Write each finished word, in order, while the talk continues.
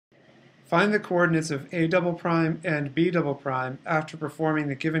Find the coordinates of a double prime and b double prime after performing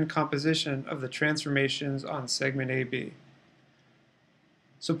the given composition of the transformations on segment AB.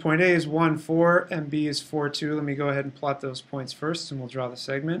 So point A is 1, 4, and B is 4, 2. Let me go ahead and plot those points first, and we'll draw the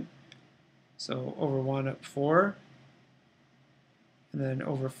segment. So over 1 up 4, and then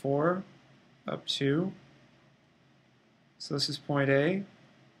over 4 up 2. So this is point A,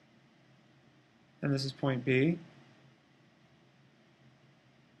 and this is point B.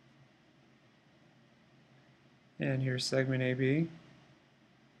 And here's segment AB.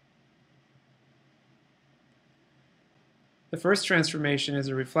 The first transformation is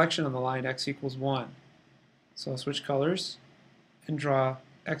a reflection on the line x equals 1. So I'll switch colors and draw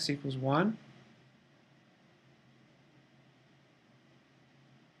x equals 1.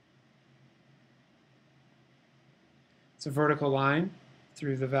 It's a vertical line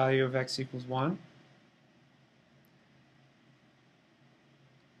through the value of x equals 1.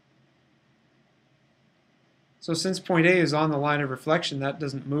 So since point A is on the line of reflection, that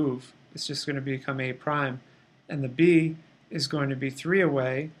doesn't move. It's just going to become A prime. And the B is going to be 3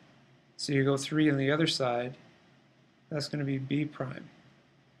 away. So you go 3 on the other side. That's going to be B prime.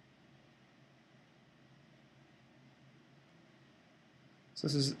 So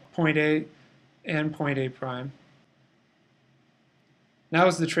this is point A and point A prime. Now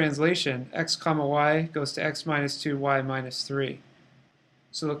is the translation. X comma y goes to x minus 2, y minus 3.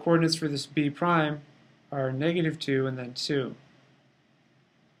 So the coordinates for this B prime are -2 and then 2.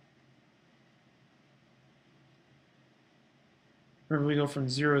 Remember, we go from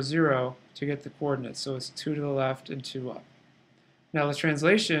 0, 0 to get the coordinates, so it's 2 to the left and 2 up. Now the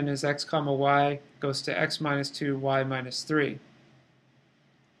translation is x comma y goes to x minus 2, y minus 3.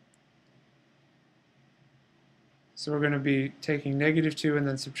 So we're going to be taking -2 and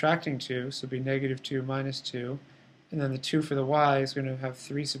then subtracting 2, so it'll be -2 minus 2. And then the 2 for the y is going to have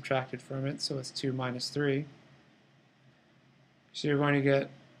 3 subtracted from it, so it's 2 minus 3. So you're going to get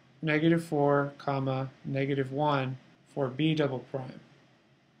 -4, comma, -1 for b double prime.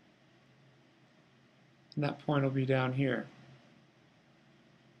 And that point will be down here.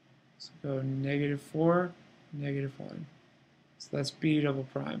 So go -4, -1. So that's b double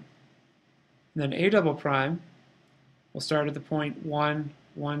prime. And then a double prime, we'll start at the point 1,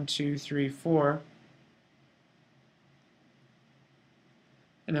 1, 2, 3, 4.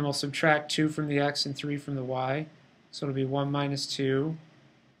 And then we'll subtract 2 from the x and 3 from the y. So it'll be 1 minus 2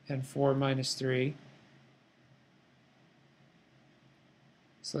 and 4 minus 3.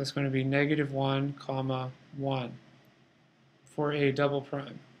 So that's going to be -1, comma, 1 for a double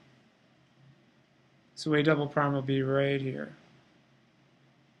prime. So a double prime will be right here.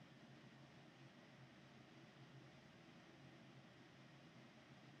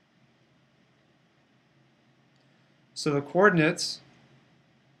 So the coordinates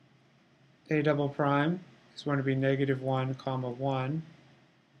a double prime is going to be -1, comma, 1,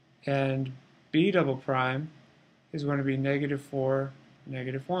 and b double prime is going to be -4,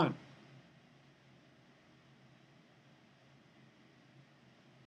 -1.